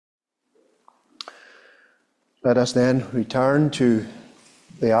Let us then return to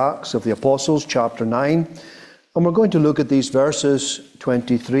the Acts of the Apostles, chapter 9, and we're going to look at these verses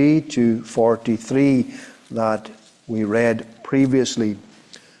 23 to 43 that we read previously.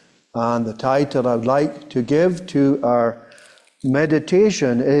 And the title I would like to give to our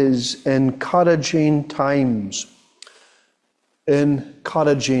meditation is Encouraging Times.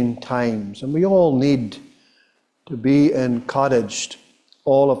 Encouraging times. And we all need to be encouraged,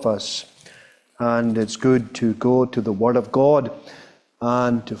 all of us. And it's good to go to the Word of God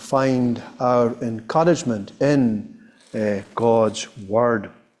and to find our encouragement in God's Word.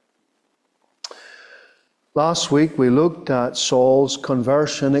 Last week we looked at Saul's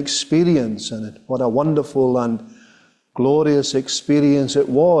conversion experience, and what a wonderful and glorious experience it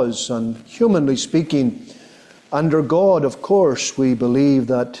was. And humanly speaking, under God, of course, we believe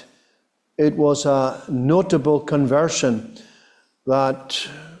that it was a notable conversion that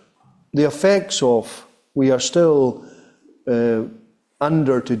the effects of we are still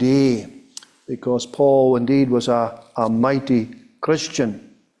under today, because Paul indeed was a mighty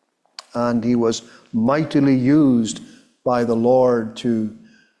Christian, and he was mightily used by the Lord to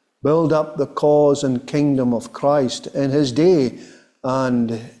build up the cause and kingdom of Christ in his day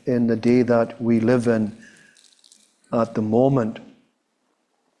and in the day that we live in at the moment.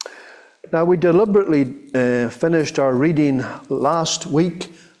 Now, we deliberately finished our reading last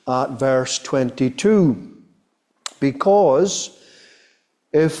week at verse 22, because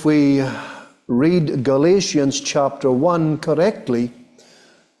if we read Galatians chapter 1 correctly,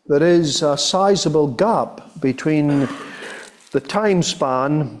 there is a sizable gap between the time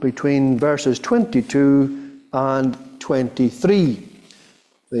span between verses 22 and 23.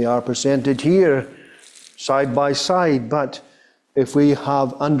 They are presented here side by side, but if we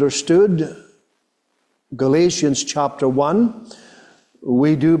have understood Galatians chapter 1,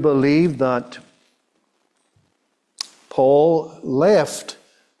 we do believe that Paul left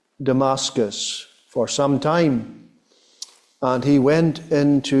Damascus for some time, and he went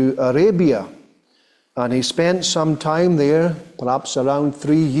into Arabia, and he spent some time there, perhaps around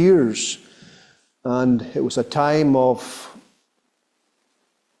 3 years, and it was a time of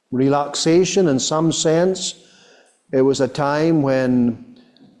relaxation in some sense. It was a time when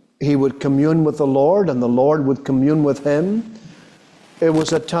he would commune with the Lord, and the Lord would commune with him. It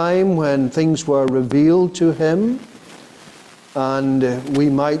was a time when things were revealed to him, and we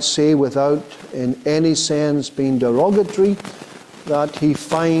might say, without in any sense being derogatory, that he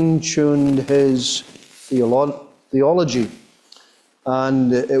fine-tuned his theology.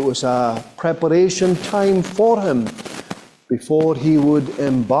 And it was a preparation time for him before he would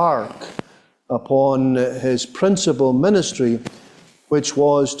embark upon his principal ministry, which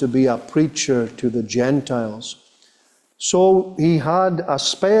was to be a preacher to the Gentiles. So he had a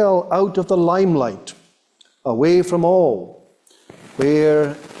spell out of the limelight, away from all,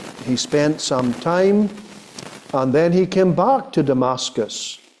 where he spent some time, and then he came back to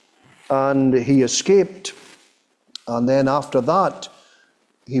Damascus, and he escaped. And then after that,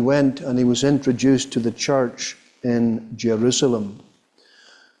 he went and he was introduced to the church in Jerusalem.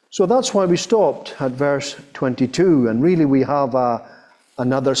 So that's why we stopped at verse 22, and really we have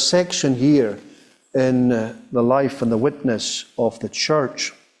another section here in the life and the witness of the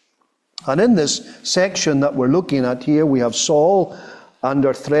church. And in this section that we're looking at here, we have Saul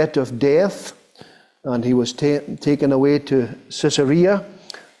under threat of death, and he was taken away to Caesarea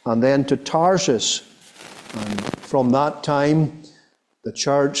and then to Tarsus. And from that time, the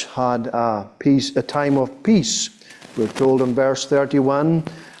church had a time of peace. We're told in verse 31,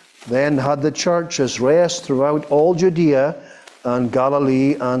 then had the churches rest throughout all Judea and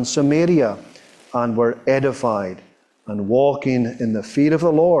Galilee and Samaria, and were edified, and walking in the fear of the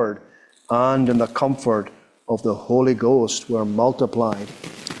Lord and in the comfort of the Holy Ghost were multiplied.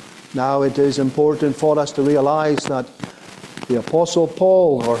 Now it is important for us to realize that the Apostle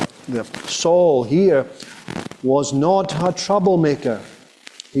Paul, or the Saul here, was not a troublemaker.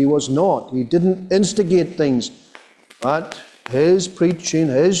 He was not. He didn't instigate things. But his preaching,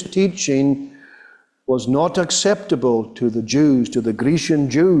 his teaching was not acceptable to the Jews, to the Grecian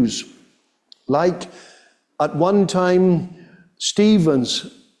Jews. Like at one time,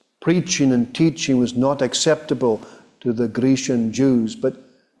 Stephen's preaching and teaching was not acceptable to the Grecian Jews. But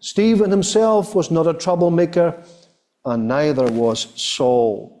Stephen himself was not a troublemaker, and neither was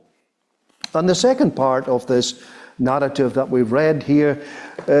Saul. And the second part of this narrative that we've read here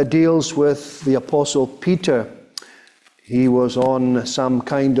deals with the Apostle Peter. He was on some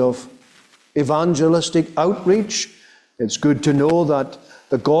kind of evangelistic outreach. It's good to know that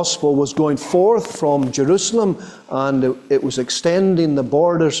the gospel was going forth from Jerusalem, and it was extending the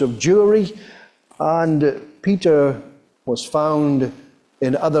borders of Jewry, And Peter was found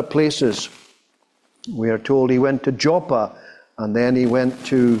in other places. We are told he went to Joppa, and then he went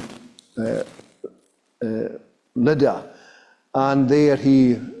to Lydda, and there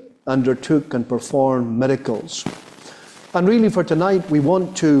he undertook and performed miracles. And really for tonight we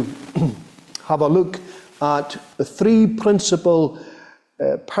want to have a look at the three principal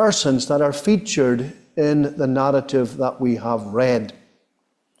persons that are featured in the narrative that we have read.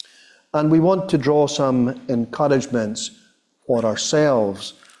 And we want to draw some encouragements for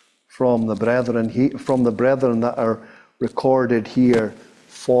ourselves from the brethren that are recorded here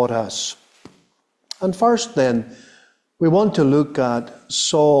for us. And first then, we want to look at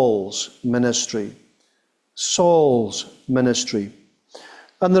Saul's ministry. Saul's ministry.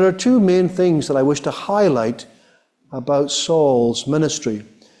 And there are two main things that I wish to highlight about Saul's ministry.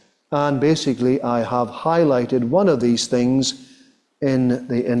 And basically, I have highlighted one of these things in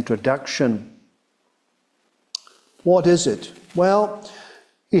the introduction. What is it? Well,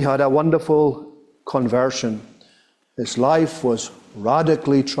 he had a wonderful conversion. His life was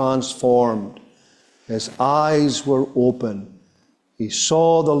radically transformed. His eyes were open. He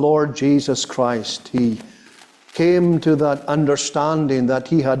saw the Lord Jesus Christ. He came to that understanding that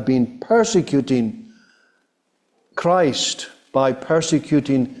he had been persecuting Christ by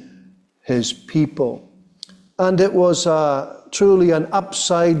persecuting his people. And it was truly an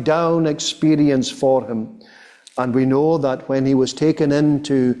upside-down experience for him. And we know that when he was taken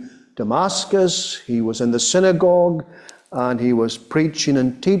into Damascus, he was in the synagogue, and he was preaching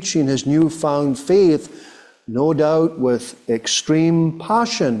and teaching his newfound faith, no doubt with extreme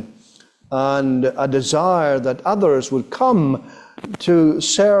passion and a desire that others would come to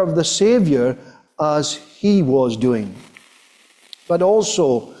serve the Savior as he was doing. But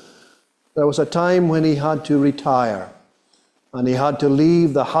also, there was a time when he had to retire, and he had to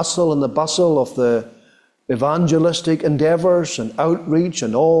leave the hustle and the bustle of the evangelistic endeavors and outreach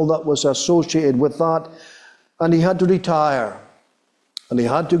and all that was associated with that. And he had to retire, and he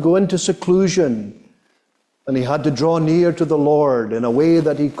had to go into seclusion, and he had to draw near to the Lord in a way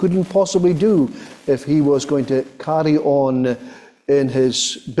that he couldn't possibly do if he was going to carry on in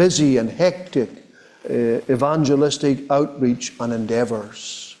his busy and hectic evangelistic outreach and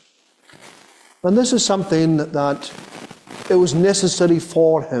endeavors. And this is something that it was necessary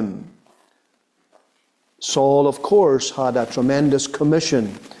for him. Saul, of course, had a tremendous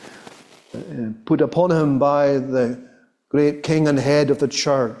commission put upon him by the great king and head of the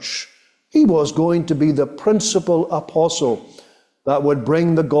church. He was going to be the principal apostle that would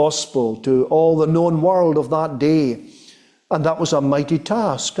bring the gospel to all the known world of that day. And that was a mighty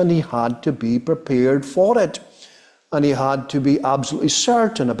task, and he had to be prepared for it. And he had to be absolutely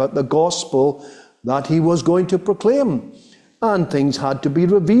certain about the gospel that he was going to proclaim. And things had to be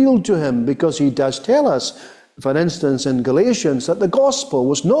revealed to him, because he does tell us, for instance, in Galatians, that the gospel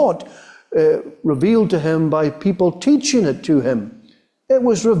was not revealed to him by people teaching it to him. It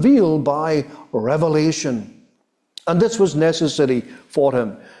was revealed by revelation. And this was necessary for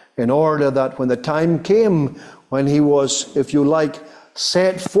him in order that when the time came, when he was, if you like,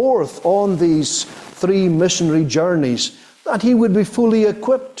 set forth on these three missionary journeys, that he would be fully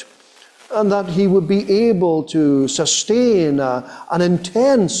equipped and that he would be able to sustain an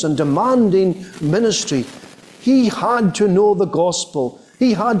intense and demanding ministry. He had to know the gospel.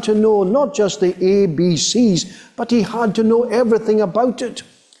 He had to know not just the ABCs, but he had to know everything about it.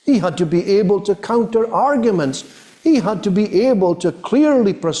 He had to be able to counter arguments. He had to be able to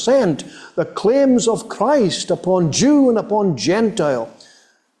clearly present the claims of Christ upon Jew and upon Gentile.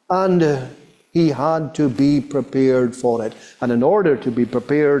 And he had to be prepared for it. And in order to be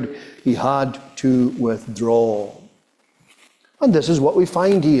prepared, he had to withdraw. And this is what we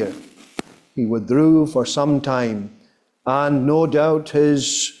find here. He withdrew for some time. And no doubt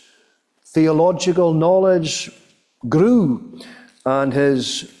his theological knowledge grew, and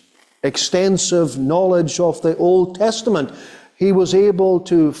his extensive knowledge of the Old Testament, he was able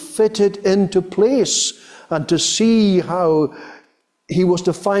to fit it into place and to see how he was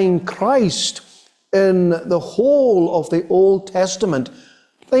to find Christ in the whole of the Old Testament.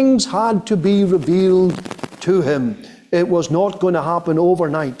 Things had to be revealed to him. It was not going to happen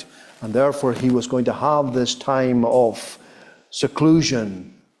overnight. And therefore he was going to have this time of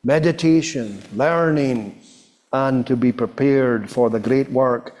seclusion, meditation, learning, and to be prepared for the great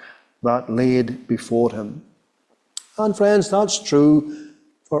work that laid before him. And friends, that's true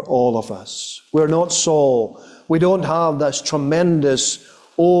for all of us. We're not Saul. We don't have this tremendous,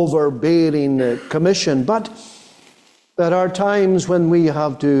 overbearing commission, but there are times when we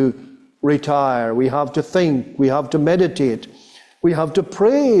have to retire, we have to think, we have to meditate, We have to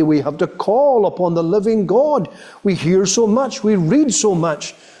pray. We have to call upon the living God. We hear so much. We read so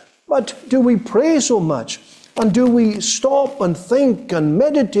much. But do we pray so much? And do we stop and think and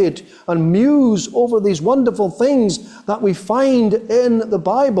meditate and muse over these wonderful things that we find in the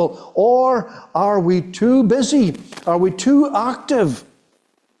Bible? Or are we too busy? Are we too active?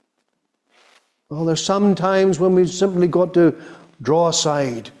 Well, there's some times when we've simply got to draw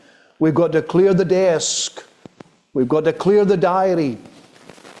aside. We've got to clear the desk. We've got to clear the diary.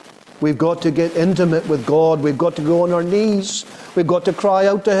 We've got to get intimate with God. We've got to go on our knees. We've got to cry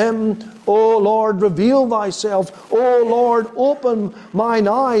out to Him, "O Lord, reveal Thyself. O Lord, open mine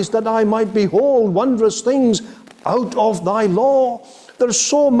eyes that I might behold wondrous things out of Thy law." There's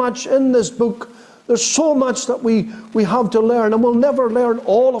so much in this book. There's so much that we have to learn, and we'll never learn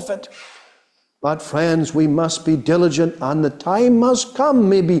all of it. But friends, we must be diligent, and the time must come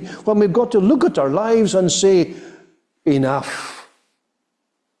maybe when we've got to look at our lives and say, enough,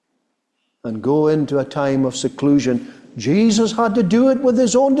 and go into a time of seclusion. Jesus had to do it with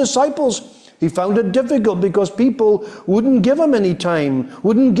His own disciples. He found it difficult because people wouldn't give Him any time,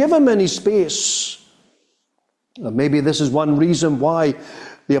 wouldn't give Him any space. And maybe this is one reason why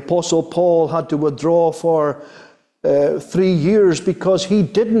the Apostle Paul had to withdraw for 3 years, because he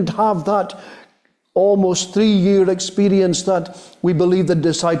didn't have that almost 3-year experience that we believe the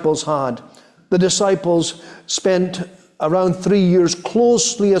disciples had. The disciples spent around 3 years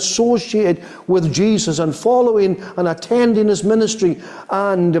closely associated with Jesus and following and attending His ministry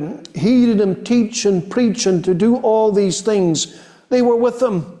and hearing Him teach and preach and to do all these things. They were with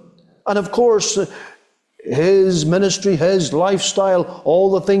Him. And of course, His ministry, His lifestyle,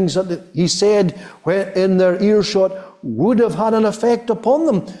 all the things that He said in their earshot would have had an effect upon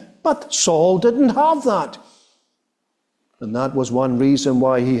them. But Saul didn't have that. And that was one reason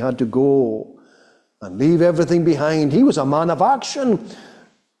why he had to go and leave everything behind. He was a man of action.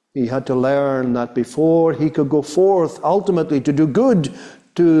 He had to learn that before he could go forth ultimately to do good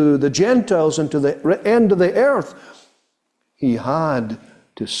to the Gentiles and to the end of the earth, he had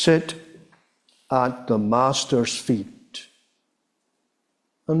to sit at the Master's feet.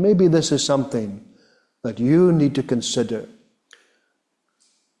 And maybe this is something that you need to consider.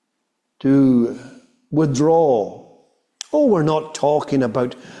 To withdraw. Oh, we're not talking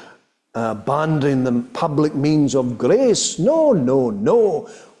about abandoning the public means of grace. No, no, no.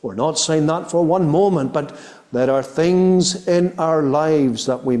 We're not saying that for one moment, but there are things in our lives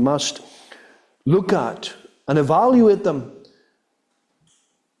that we must look at and evaluate them.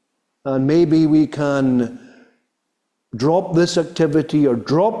 And maybe we can drop this activity or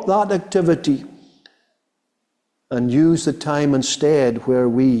drop that activity and use the time instead where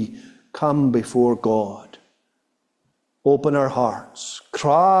we come before God. Open our hearts.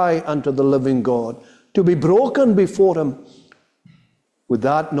 Cry unto the living God. To be broken before Him. Would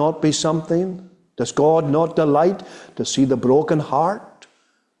that not be something? Does God not delight to see the broken heart?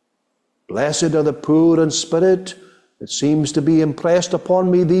 Blessed are the poor in spirit. It seems to be impressed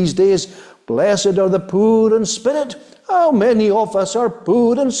upon me these days. Blessed are the poor in spirit. How many of us are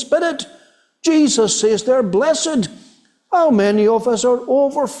poor in spirit? Jesus says they're blessed. How many of us are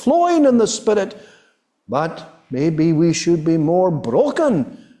overflowing in the Spirit? But maybe we should be more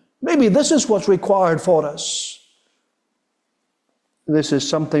broken. Maybe this is what's required for us. This is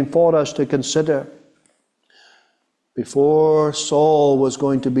something for us to consider. Before Saul was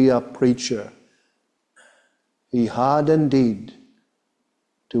going to be a preacher, he had indeed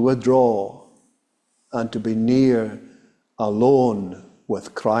to withdraw and to be near alone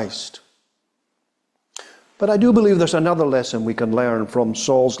with Christ. But I do believe there's another lesson we can learn from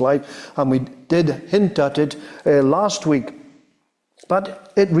Saul's life, and we did hint at it last week.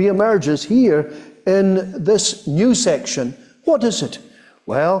 But it reemerges here in this new section. What is it?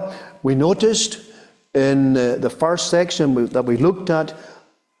 Well, we noticed in the first section that we looked at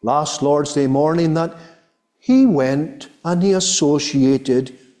last Lord's Day morning that he went and he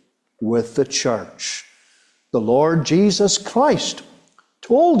associated with the church. The Lord Jesus Christ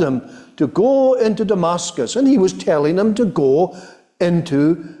told him to go into Damascus, and he was telling him to go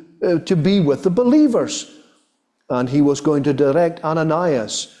into to be with the believers. And he was going to direct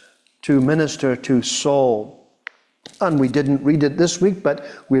Ananias to minister to Saul. And we didn't read it this week, but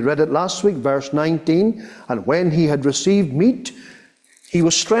we read it last week, verse 19. And when he had received meat, he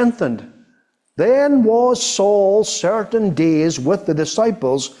was strengthened. Then was Saul certain days with the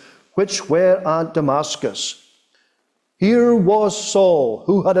disciples which were at Damascus. Here was Saul,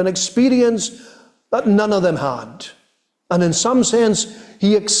 who had an experience that none of them had. And in some sense,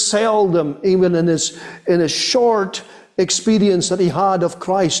 he excelled them, even in his short experience that he had of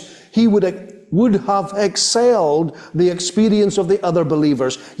Christ. He would would have excelled the experience of the other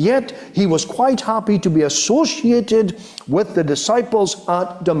believers. Yet he was quite happy to be associated with the disciples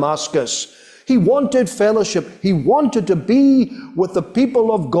at Damascus. He wanted fellowship. He wanted to be with the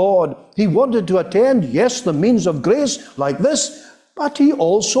people of God. He wanted to attend, yes, the means of grace like this, but he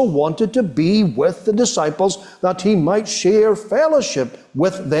also wanted to be with the disciples that he might share fellowship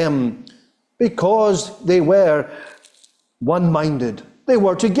with them, because they were one-minded. They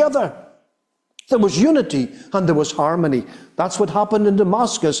were together. There was unity and there was harmony. That's what happened in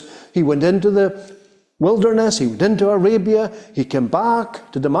Damascus. He went into the wilderness, he went into Arabia, he came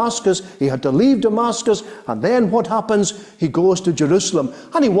back to Damascus, he had to leave Damascus, and then what happens? He goes to Jerusalem,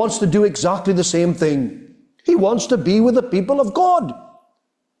 and he wants to do exactly the same thing. He wants to be with the people of God.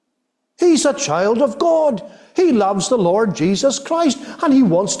 He's a child of God. He loves the Lord Jesus Christ, and he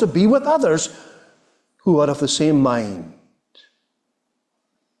wants to be with others who are of the same mind.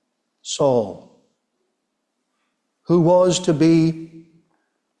 Saul, who was to be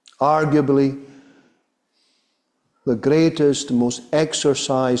arguably the greatest, most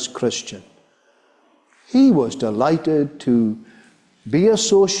exercised Christian, he was delighted to be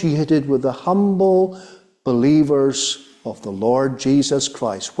associated with the humble believers of the Lord Jesus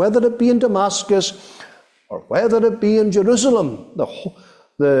Christ, whether it be in Damascus or whether it be in Jerusalem,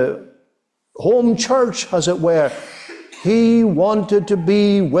 the home church, as it were. He wanted to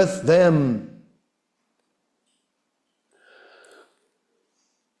be with them.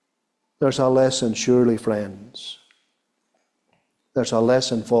 There's a lesson, surely, friends. There's a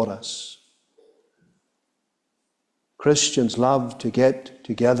lesson for us. Christians love to get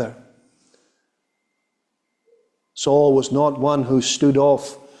together. Saul was not one who stood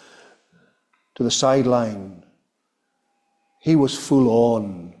off to the sideline. He was full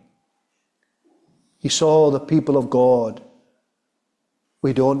on. He saw the people of God.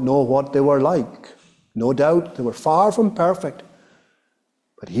 We don't know what they were like. No doubt they were far from perfect.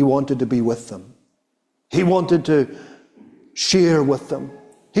 But he wanted to be with them. He wanted to share with them.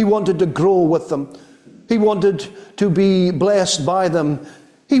 He wanted to grow with them. He wanted to be blessed by them.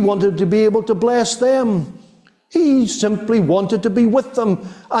 He wanted to be able to bless them. He simply wanted to be with them,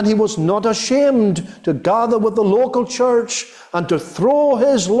 and he was not ashamed to gather with the local church and to throw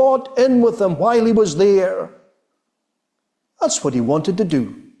his lot in with them while he was there. That's what he wanted to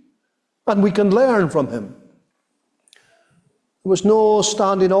do, and we can learn from him. There was no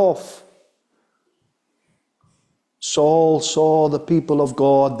standing off. Saul saw the people of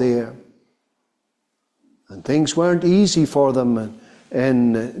God there, and things weren't easy for them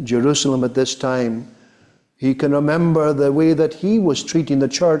in Jerusalem at this time. He can remember the way that he was treating the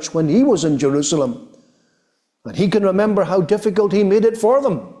church when he was in Jerusalem. And he can remember how difficult he made it for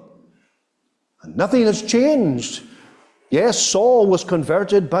them. And nothing has changed. Yes, Saul was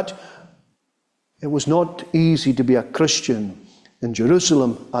converted, but it was not easy to be a Christian in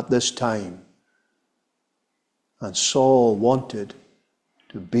Jerusalem at this time. And Saul wanted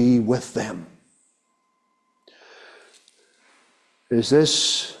to be with them. Is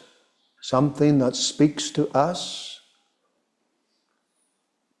this something that speaks to us?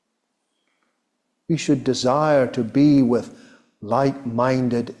 We should desire to be with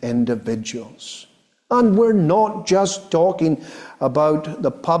like-minded individuals. And we're not just talking about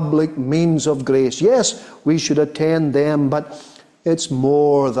the public means of grace. Yes, we should attend them, but it's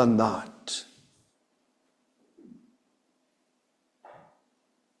more than that.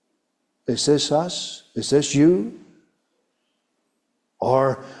 Is this us? Is this you?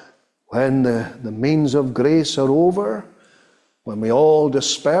 Or when the means of grace are over, when we all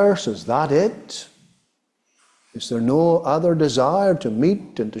disperse, is that it? Is there no other desire to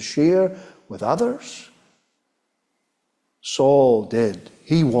meet and to share with others? Saul did.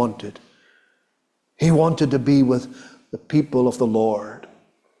 He wanted to be with the people of the Lord.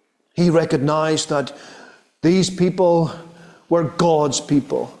 He recognized that these people were God's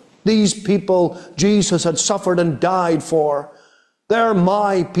people. These people Jesus had suffered and died for. They're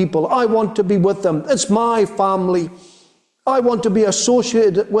my people. I want to be with them. It's my family. I want to be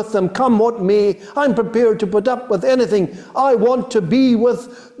associated with them, come what may. I'm prepared to put up with anything. I want to be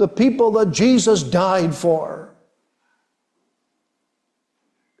with the people that Jesus died for.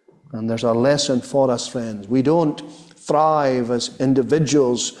 And there's a lesson for us, friends. We don't thrive as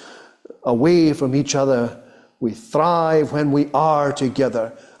individuals away from each other. We thrive when we are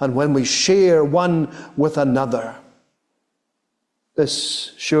together and when we share one with another.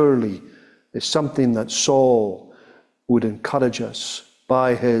 This surely is something that Saul would encourage us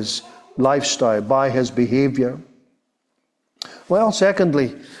by his lifestyle, by his behavior. Well,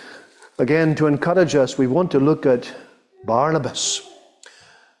 secondly, again, to encourage us, we want to look at Barnabas.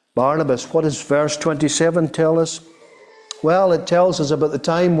 Barnabas, what does verse 27 tell us? Well, it tells us about the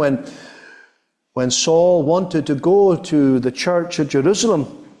time when Saul wanted to go to the church at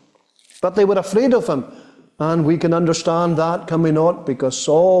Jerusalem, but they were afraid of him. And we can understand that, can we not? Because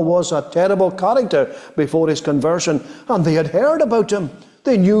Saul was a terrible character before his conversion, and they had heard about him.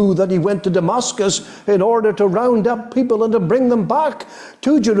 They knew that he went to Damascus in order to round up people and to bring them back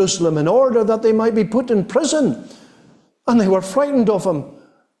to Jerusalem in order that they might be put in prison. And they were frightened of him.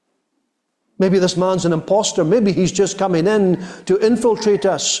 Maybe this man's an imposter. Maybe he's just coming in to infiltrate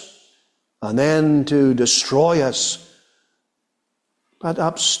us and then to destroy us. But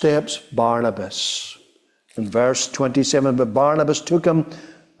up steps Barnabas. In verse 27, but Barnabas took him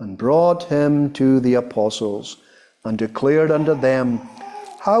and brought him to the apostles and declared unto them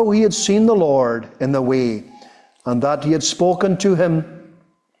how he had seen the Lord in the way, and that he had spoken to him,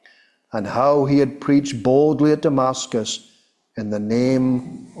 and how he had preached boldly at Damascus in the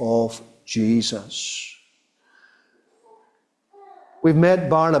name of Jesus. We've met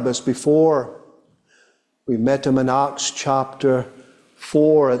Barnabas before. We met him in Acts chapter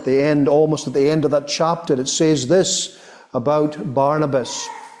 4 at the end, almost at the end of that chapter. It says this about Barnabas: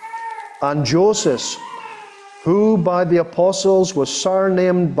 and Joseph, who by the apostles was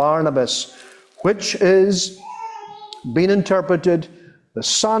surnamed Barnabas, which is, being interpreted, the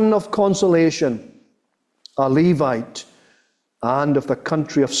son of consolation, a Levite, and of the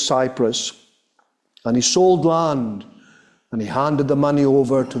country of Cyprus. And he sold land, and he handed the money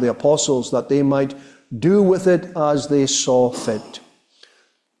over to the apostles that they might do with it as they saw fit.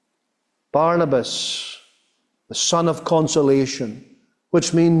 Barnabas, the son of consolation,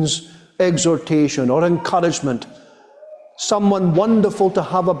 which means exhortation or encouragement. Someone wonderful to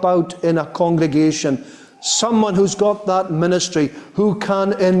have about in a congregation. Someone who's got that ministry, who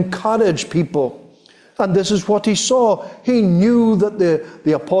can encourage people. And this is what he saw. He knew that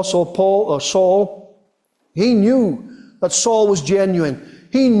the apostle Saul, he knew that Saul was genuine.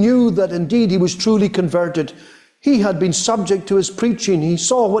 He knew that indeed he was truly converted. He had been subject to his preaching. He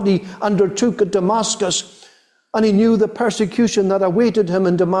saw what he undertook at Damascus, and he knew the persecution that awaited him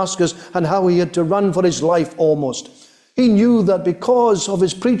in Damascus and how he had to run for his life almost. He knew that because of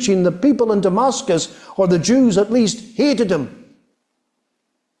his preaching, the people in Damascus, or the Jews at least, hated him.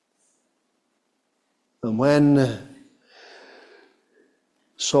 And when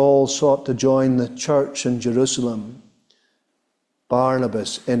Saul sought to join the church in Jerusalem,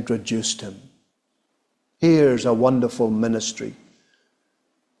 Barnabas introduced him. Here's a wonderful ministry.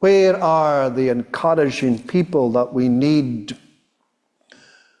 Where are the encouraging people that we need?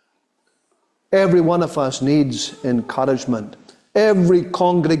 Every one of us needs encouragement. Every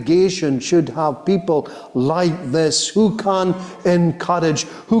congregation should have people like this who can encourage,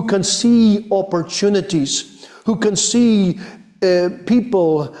 who can see opportunities, who can see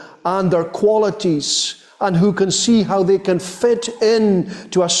people and their qualities, and who can see how they can fit in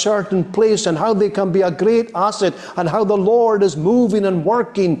to a certain place and how they can be a great asset and how the Lord is moving and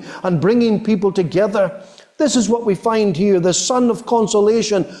working and bringing people together. This is what we find here, the son of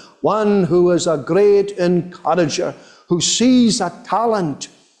consolation, one who is a great encourager, who sees a talent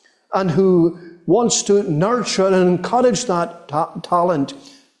and who wants to nurture and encourage that talent,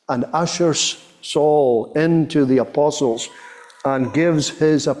 and ushers Saul into the apostles and gives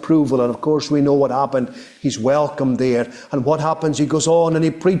his approval. And of course we know what happened. He's welcomed there. And what happens? He goes on and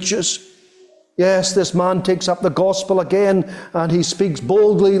he preaches. Yes, this man takes up the gospel again, and he speaks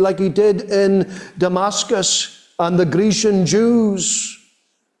boldly like he did in Damascus. And the Grecian Jews,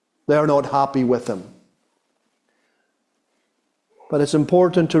 they're not happy with him. But it's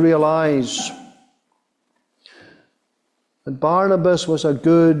important to realize that Barnabas was a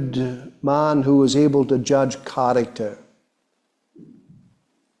good man who was able to judge character.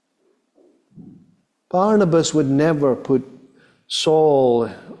 Barnabas would never put Saul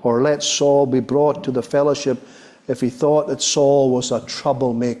or let Saul be brought to the fellowship if he thought that Saul was a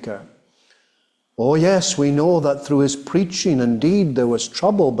troublemaker. Oh yes, we know that through his preaching indeed there was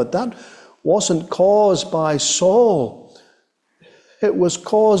trouble, but that wasn't caused by Saul. It was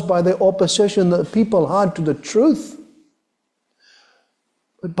caused by the opposition that people had to the truth.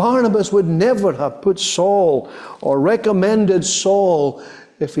 But Barnabas would never have put Saul or recommended Saul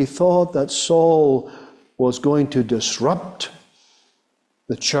if he thought that Saul was going to disrupt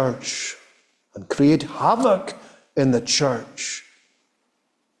the church and create havoc in the church.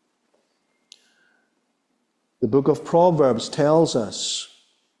 The book of Proverbs tells us,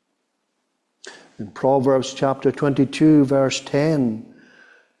 in Proverbs chapter 22, verse 10,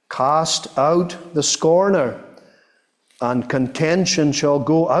 cast out the scorner, and contention shall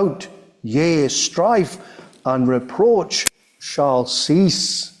go out. Yea, strife and reproach shall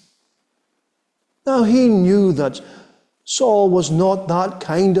cease. Now he knew that Saul was not that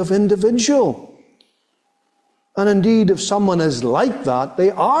kind of individual. And indeed, if someone is like that, they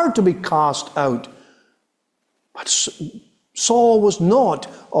are to be cast out. But Saul was not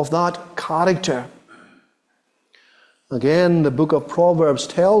of that character. Again, the book of Proverbs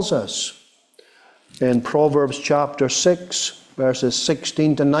tells us in Proverbs chapter 6, verses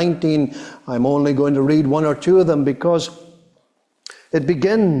 16 to 19, I'm only going to read one or two of them because it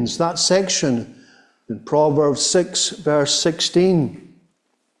begins, that section, in Proverbs 6, verse 16.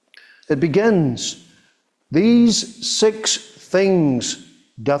 It begins, "These 6 things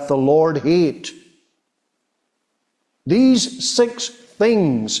doth the Lord hate." These 6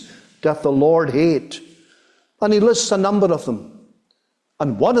 things doth the Lord hate. And he lists a number of them.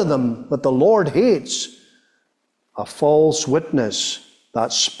 And one of them that the Lord hates, a false witness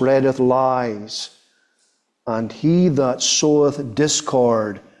that spreadeth lies, and he that soweth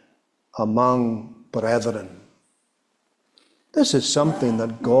discord among brethren. This is something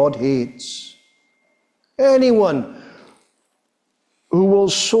that God hates. Anyone who will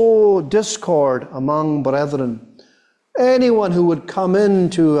sow discord among brethren, anyone who would come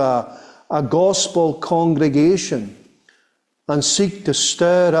into a gospel congregation and seek to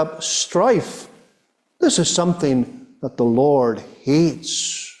stir up strife, this is something that the Lord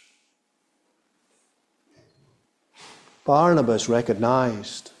hates. Barnabas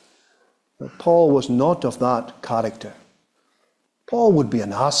recognized that Paul was not of that character. Paul would be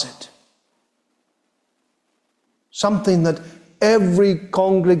an asset. Something that every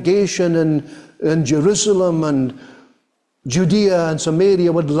congregation in Jerusalem and Judea and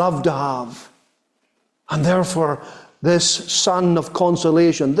Samaria would love to have. And therefore, this son of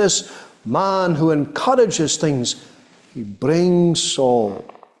consolation, this man who encourages things, he brings Saul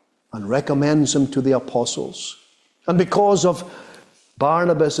and recommends him to the apostles. And because of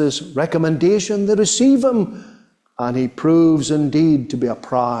Barnabas' recommendation, they receive him, and he proves indeed to be a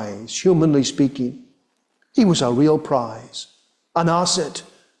prize, humanly speaking. He was a real prize, an asset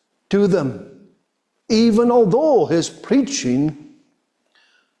to them, even although his preaching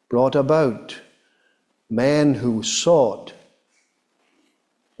brought about men who sought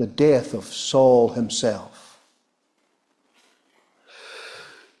the death of Saul himself.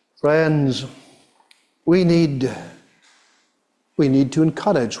 Friends, we need to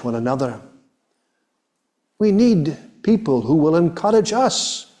encourage one another. We need people who will encourage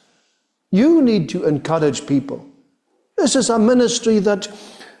us. You need to encourage people. This is a ministry that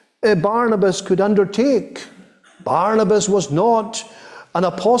Barnabas could undertake. Barnabas was not an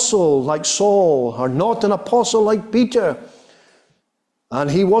apostle like Saul, or not an apostle like Peter.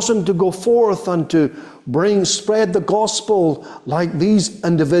 And he wasn't to go forth and to spread the gospel like these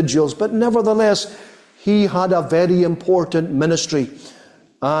individuals. But nevertheless, he had a very important ministry.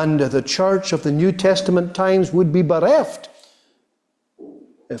 And the church of the New Testament times would be bereft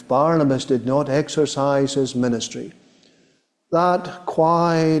if Barnabas did not exercise his ministry. That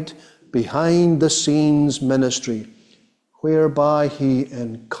quiet, behind-the-scenes ministry whereby he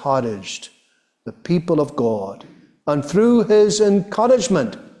encouraged the people of God. And through his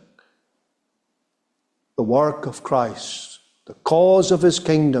encouragement, the work of Christ, the cause of his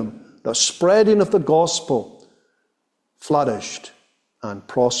kingdom, the spreading of the gospel flourished and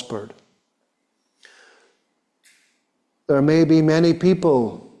prospered. There may be many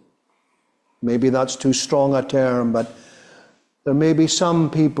people, maybe that's too strong a term, but there may be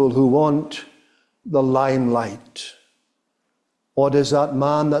some people who want the limelight. What is that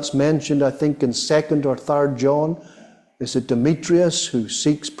man that's mentioned, I think, in 2nd or 3rd John? Is it Demetrius who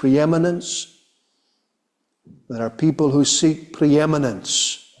seeks preeminence? There are people who seek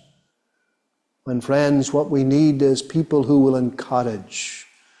preeminence. And friends, what we need is people who will encourage.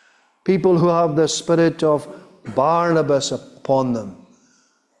 People who have the spirit of Barnabas upon them.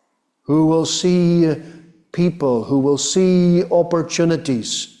 Who will see people, who will see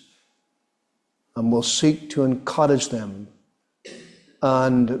opportunities and will seek to encourage them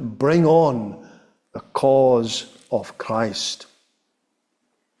and bring on the cause of Christ.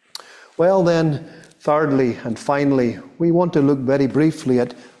 Well then, thirdly and finally, we want to look very briefly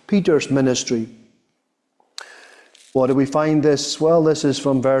at Peter's ministry. What do we find this? Well, this is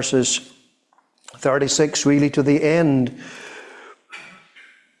from verses 36 really to the end.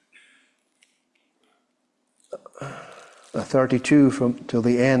 Uh, 32 till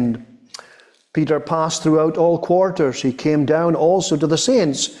the end. Peter passed throughout all quarters. He came down also to the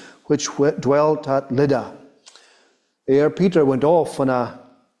saints which dwelt at Lydda. There Peter went off on a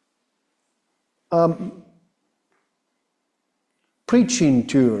preaching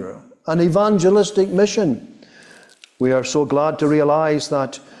tour, an evangelistic mission. We are so glad to realize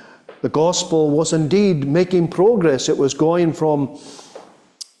that the gospel was indeed making progress. It was going from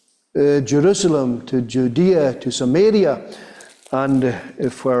Jerusalem to Judea to Samaria, and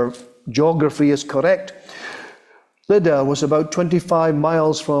if our geography is correct, Lydda was about 25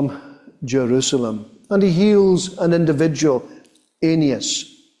 miles from Jerusalem, and he heals an individual, Aeneas.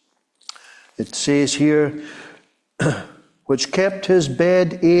 It says here, which kept his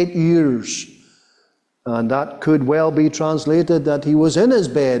bed 8 years, and that could well be translated that he was in his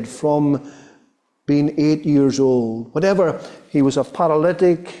bed from being 8 years old. Whatever, he was a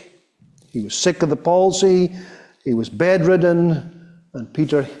paralytic, he was sick of the palsy, he was bedridden, and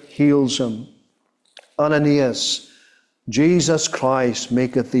Peter heals him. Ananias, Jesus Christ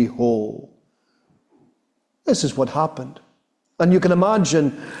maketh thee whole. This is what happened. And you can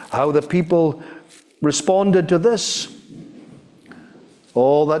imagine how the people responded to this.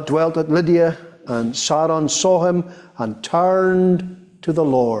 All that dwelt at Lydia and Saron saw him and turned to the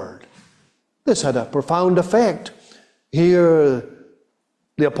Lord. This had a profound effect. Here,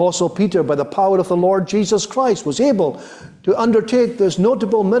 the Apostle Peter, by the power of the Lord Jesus Christ, was able to undertake this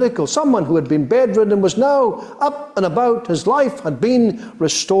notable miracle. Someone who had been bedridden was now up and about. His life had been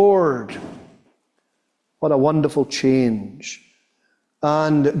restored. What a wonderful change.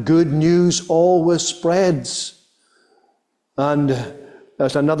 And good news always spreads. And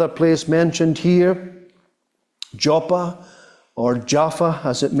there's another place mentioned here, Joppa, or Jaffa,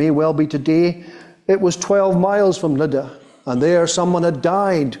 as it may well be today. It was 12 miles from Lydda, and there someone had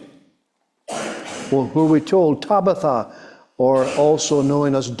died. Well, who we told, Tabitha, or also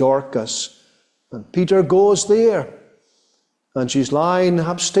known as Dorcas. And Peter goes there, and she's lying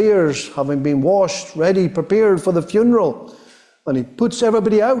upstairs, having been washed, ready, prepared for the funeral. And he puts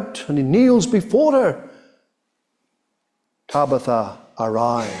everybody out, and he kneels before her. Tabitha,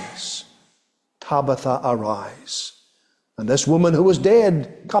 arise. Tabitha, arise. And this woman who was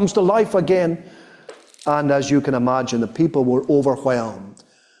dead comes to life again. And as you can imagine, the people were overwhelmed.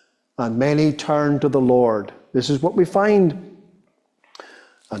 And many turned to the Lord. This is what we find.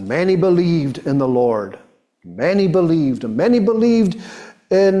 And many believed in the Lord. Many believed. And many believed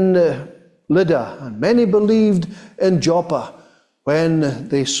in Lydda. And many believed in Joppa when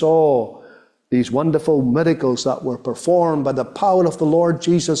they saw these wonderful miracles that were performed by the power of the Lord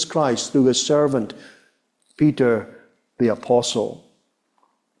Jesus Christ through his servant, Peter the Apostle.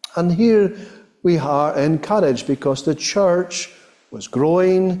 And here we are encouraged because the church was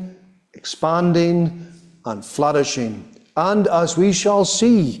growing, expanding, and flourishing. And as we shall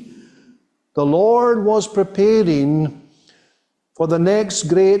see, the Lord was preparing for the next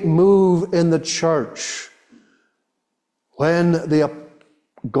great move in the church when the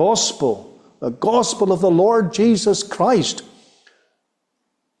gospel of the Lord Jesus Christ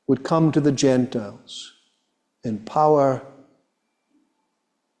would come to the Gentiles in power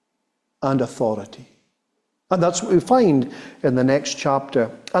and authority. And that's what we find in the next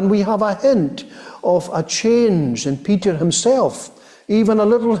chapter. And we have a hint of a change in Peter himself. Even a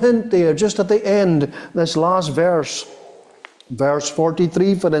little hint there, just at the end, this last verse. Verse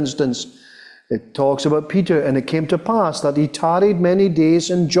 43, for instance. It talks about Peter, and it came to pass that he tarried many days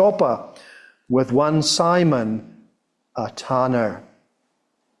in Joppa with one Simon, a tanner.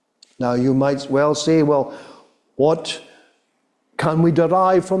 Now you might well say, well, what can we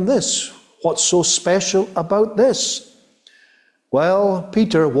derive from this? What's so special about this? Well,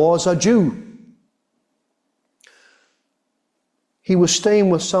 Peter was a Jew. He was staying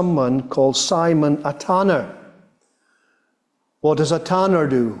with someone called Simon, a tanner. What does a tanner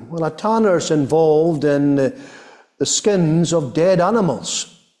do? Well, a tanner's involved in the skins of dead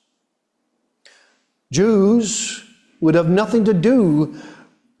animals. Jews would have nothing to do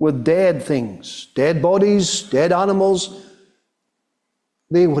with dead things, dead bodies, dead animals.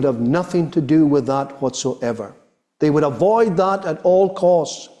 They would have nothing to do with that whatsoever. They would avoid that at all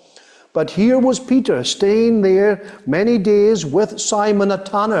costs. But here was Peter staying there many days with Simon a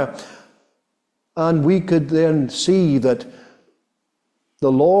tanner. And we could then see that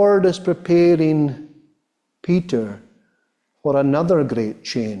the Lord is preparing Peter for another great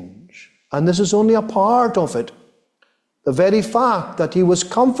change. And this is only a part of it. The very fact that he was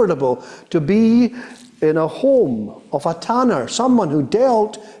comfortable to be in a home of a tanner, someone who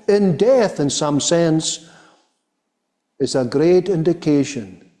dealt in death in some sense, is a great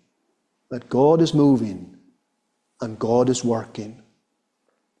indication that God is moving and God is working.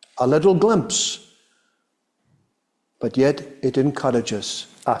 A little glimpse, but yet it encourages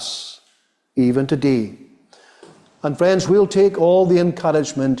us, even today. And friends, we'll take all the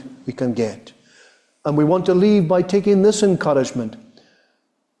encouragement we can get. And we want to leave by taking this encouragement,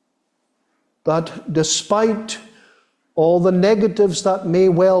 that despite all the negatives that may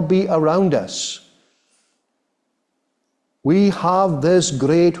well be around us, we have this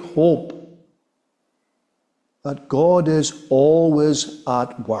great hope that God is always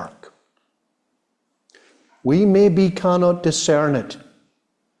at work. We maybe cannot discern it.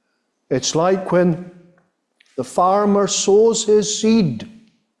 It's like when the farmer sows his seed.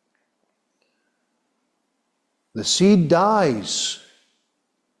 The seed dies.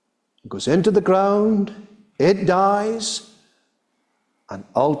 It goes into the ground, it dies, and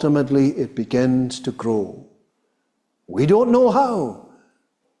ultimately it begins to grow. We don't know how.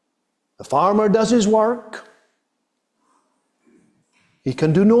 The farmer does his work. He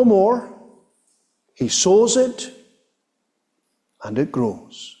can do no more. He sows it, and it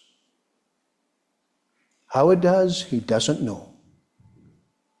grows. How it does, he doesn't know.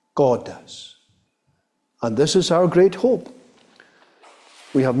 God does. And this is our great hope.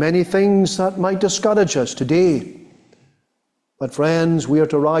 We have many things that might discourage us today. But friends, we are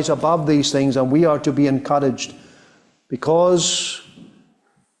to rise above these things, and we are to be encouraged, because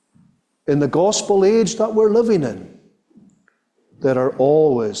in the gospel age that we're living in, there are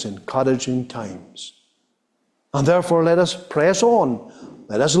always encouraging times. And therefore let us press on.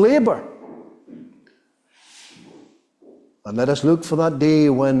 Let us labor. And let us look for that day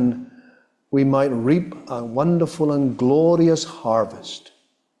when we might reap a wonderful and glorious harvest.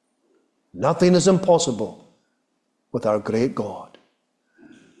 Nothing is impossible with our great God.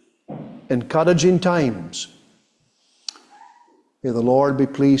 Encouraging times. May the Lord be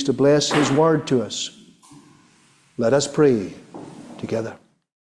pleased to bless his word to us. Let us pray together.